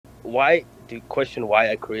why the question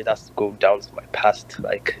why I create has to go down to my past.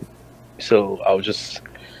 Like, so I'll just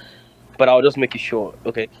make it short.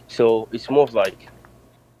 Okay, so it's more of like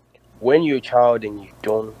when you're a child and you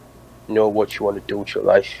don't know what you want to do with your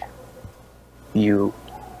life, you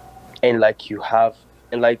and like you have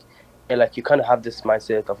and like you kind of have this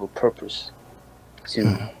mindset of a purpose to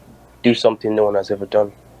Mm. do something no one has ever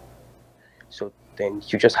done. So then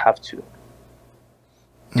you just have to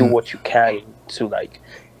do Mm. what you can to like.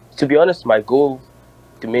 To be honest, my goal,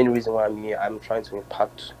 the main reason why I'm here, I'm trying to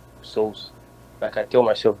impact souls. Like I tell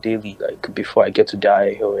myself daily, like before I get to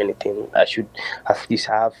die or anything, I should at least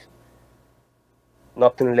have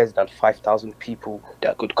nothing less than 5,000 people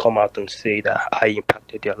that could come out and say that I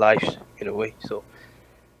impacted their lives in a way. So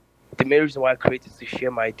the main reason why I created is to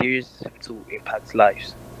share my ideas to impact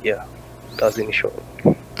lives. Yeah, that's in short.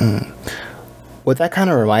 Mm. What that kind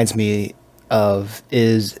of reminds me of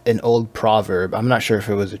is an old proverb. I'm not sure if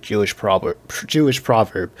it was a Jewish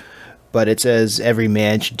proverb, but it says every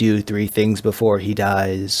man should do three things before he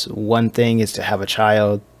dies. One thing is to have a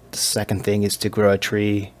child, the second thing is to grow a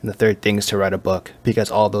tree, and the third thing is to write a book, because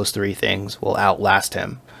all those three things will outlast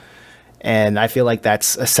him. And I feel like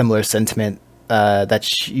that's a similar sentiment that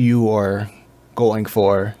you are going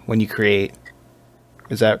for when you create.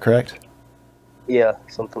 Is that correct? Yeah,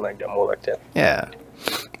 something like that, more like that. Yeah.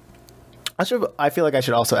 I feel like I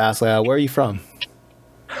should also ask, where are you from?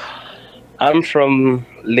 I'm from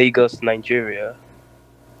Lagos, Nigeria.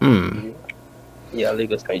 Hmm. Yeah,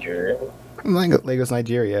 Lagos, Nigeria. Lagos,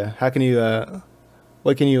 Nigeria. How can you?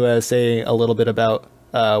 What can you say a little bit about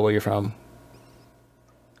where you're from?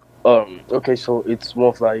 Okay, so it's more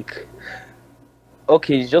of like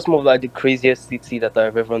okay, it's just more of like the craziest city that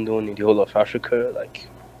I've ever known in the whole of Africa. Like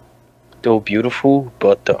they're beautiful,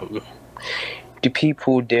 but the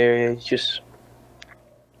people there just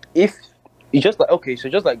if it's just like okay, so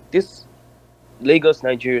just like this Lagos,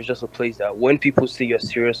 Nigeria is just a place that when people see you're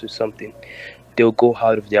serious with something, they'll go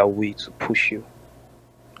out of their way to push you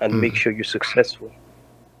and make Mm. sure you're successful.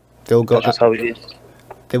 They'll go. That's just how it is.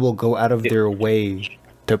 They will go out of Yeah, their way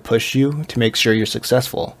to push you to make sure you're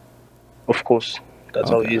successful. of course, that's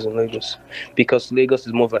how it Okay. is in Lagos. Because Lagos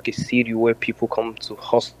is more of like a city where people come to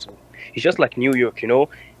hustle. It's just like New York, you know?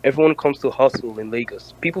 Everyone comes to hustle in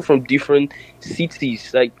Lagos. People from different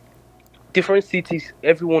cities,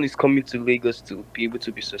 everyone is coming to Lagos to be able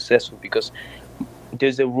to be successful because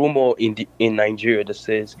there's a rumor in Nigeria that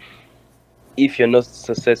says if you're not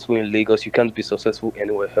successful in Lagos, you can't be successful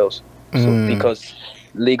anywhere else. So Mm. because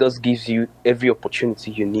Lagos gives you every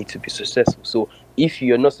opportunity you need to be successful. So if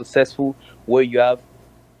you're not successful where you have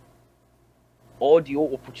all the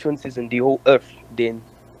whole opportunities in the whole earth, then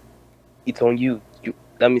it's on you. You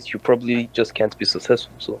that means you probably just can't be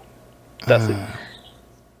successful. So that's it.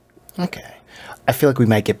 Okay. I feel like we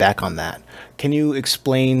might get back on that. Can you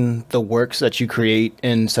explain the works that you create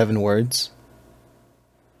in 7 words?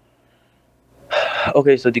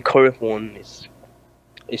 Okay, so the current one is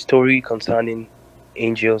a story concerning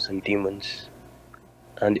angels and demons.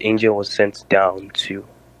 And the angel was sent down to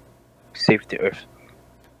save the earth.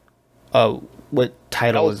 What That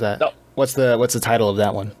title was is that? that What's the title of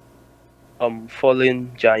that one?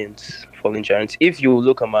 Fallen Giants. Fallen Giants. If you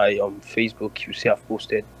look at my Facebook, you see I've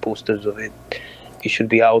posted posters of it. It should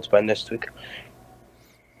be out by next week.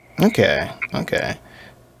 Okay. Okay.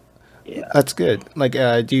 Yeah. That's good. Like,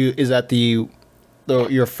 is that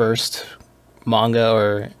your first manga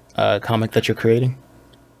or comic that you're creating?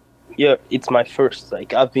 Yeah, it's my first.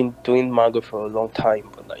 Like I've been doing manga for a long time,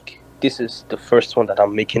 but like this is the first one that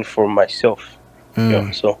I'm making for myself. Yeah,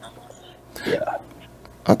 Mm. so yeah.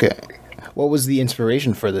 Okay. What was the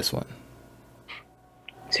inspiration for this one?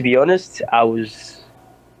 To be honest, I was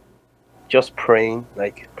just praying.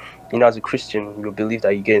 Like, as a Christian, you believe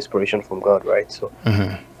that you get inspiration from God, right? So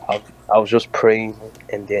Hmm. I was just praying,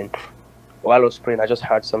 and then while I was praying, I just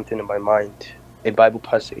had something in my mind, a Bible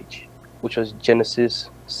passage, which was Genesis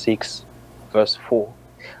 6, verse 4.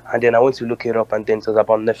 And then I went to look it up, and then it was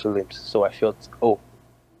about Nephilim. So I felt, oh,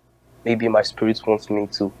 maybe my spirit wants me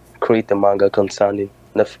to create a manga concerning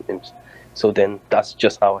Nephilim. So then that's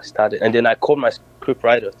just how I started. And then I called my script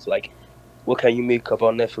writer to like, what can you make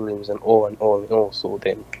about Nephilims and all and all and all. So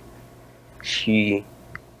then she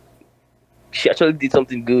actually did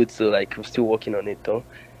something good. So like I'm still working on it though.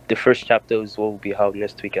 The first chapter is what will be out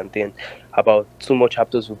next week, and then about 2 more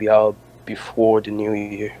chapters will be out before the new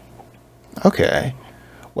year. Okay.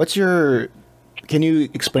 What's your? Can you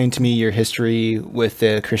explain to me your history with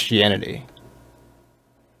Christianity?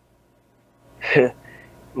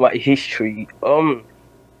 My history.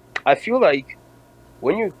 I feel like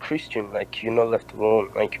when you're Christian, like you're not left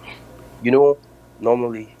alone. Like, you know,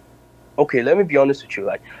 normally okay, let me be honest with you.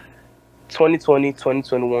 Like 2020,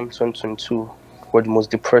 2021, 2022 were the most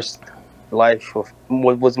depressed life of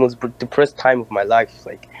what was the most depressed time of my life.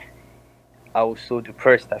 Like I was so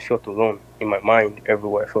depressed, I felt alone in my mind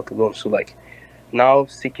everywhere. I felt alone. So like now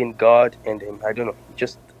seeking God, and then I don't know,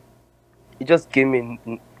 it just gave me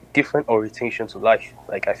different orientation to life.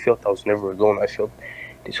 Like I felt I was never alone. I felt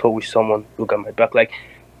this always someone look at my back. Like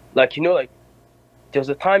like there's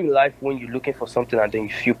a time in life when you're looking for something and then you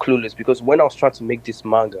feel clueless. Because when I was trying to make this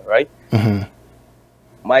manga, right, Mm-hmm.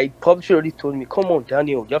 my publisher already told me, "Come on,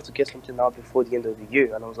 Daniel, you have to get something out before the end of the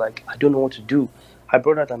year." And I was like, I don't know what to do. I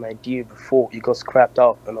brought out an idea before it got scrapped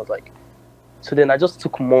out, and I was like, so then I just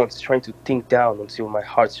took months trying to think down until my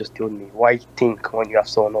heart just told me, why think when you have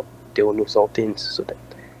someone up there who knows all things? So then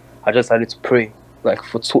I just started to pray like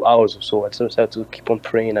for 2 hours or so. I just had to keep on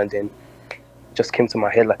praying, and then it just came to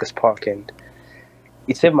my head like a spark, and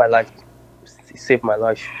it saved my life. It saved my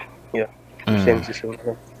life. Yeah.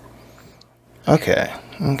 Okay.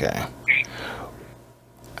 Okay.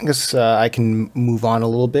 I guess I can move on a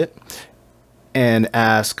little bit and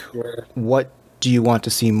ask, Yeah. what do you want to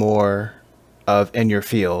see more of in your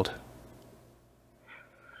field?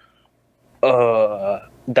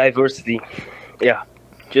 Diversity. Yeah,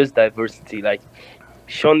 just diversity. Like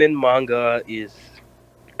shonen manga is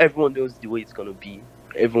everyone knows the way it's gonna be.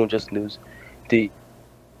 Everyone just knows the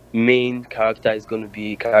main character is gonna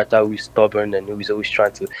be a character who is stubborn and who is always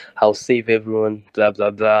trying to how save everyone, blah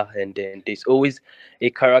blah blah. And then there's always a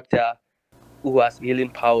character who has healing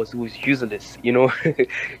powers who is useless.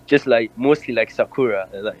 Just like mostly like Sakura.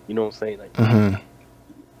 Like you know what I'm saying? Like Mm-hmm.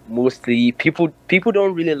 mostly people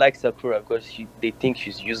don't really like Sakura because they think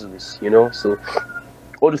she's useless. So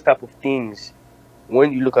all those type of things.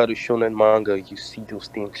 When you look at the shonen manga, you see those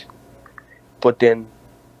things. But then,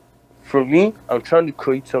 for me, I'm trying to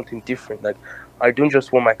create something different. Like, I don't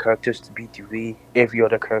just want my characters to be the way every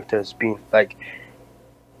other character has been, like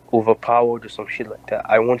overpowered or some shit like that.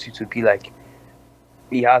 I want it to be like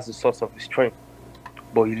he has the source of his strength,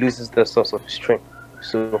 but he loses the source of his strength.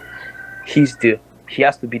 So he's the he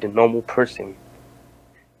has to be the normal person,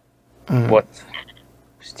 Mm-hmm. but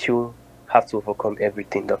still have to overcome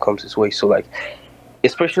everything that comes his way. So like,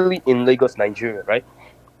 especially in Lagos, Nigeria, right?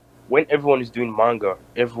 When everyone is doing manga,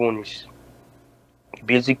 everyone is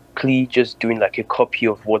basically just doing like a copy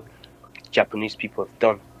of what Japanese people have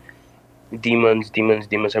done. Demons, demons,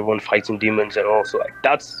 demons, everyone fighting demons and all. So like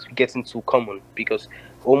that's getting too common because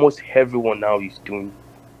almost everyone now is doing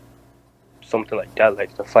something like that,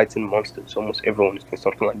 like they're fighting monsters. Almost everyone is doing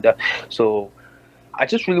something like that. So I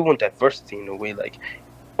just really want diversity in a way. Like,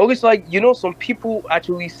 okay, so like some people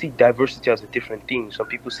actually see diversity as a different thing. Some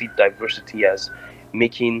people see diversity as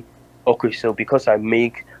making okay. So because I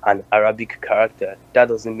make an Arabic character, that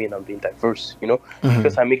doesn't mean I'm being diverse. Mm-hmm.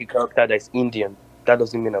 Because I make a character that's Indian, that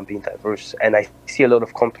doesn't mean I'm being diverse. And I see a lot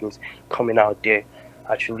of companies coming out there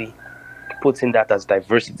actually putting that as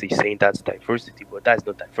diversity, saying that's diversity, but that's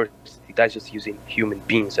not diversity. That's just using human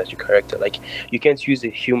beings as your character. Like you can't use a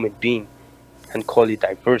human being and call it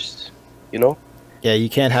diverse. You know? Yeah, you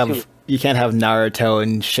can't Still, have Naruto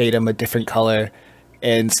and shade him a different color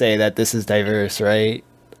and say that this is diverse, right?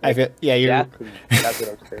 I feel, yeah, you're. exactly. That's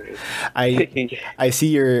what I'm I saying. I see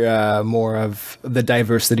you're more of the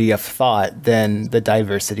diversity of thought than the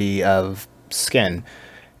diversity of skin,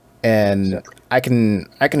 and Exactly.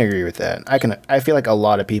 I can agree with that. I feel like a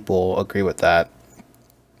lot of people agree with that.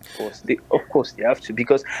 Of course, they have to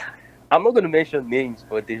because I'm not going to mention names,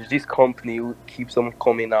 but there's this company who keeps on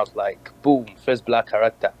coming out like, boom, first black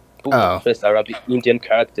character, boom, Oh, first Arabic Indian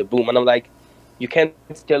character, boom, and I'm like, you can't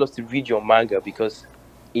tell us to read your manga because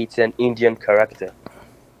it's an Indian character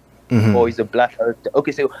or mm-hmm. it's a black character.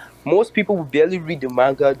 Okay, so most people will barely read the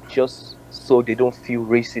manga just so they don't feel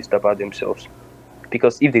racist about themselves.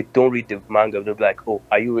 Because if they don't read the manga, they'll be like, "Oh,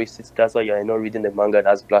 are you racist? That's why you're not reading the manga that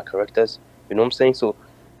has black characters." You know what I'm saying? So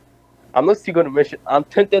I'm not still gonna mention. I'm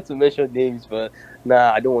tempted to mention names, but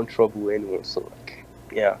nah, I don't want trouble with anyone. So like,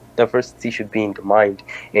 yeah, diversity should be in the mind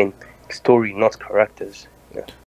and story, not characters. Yeah.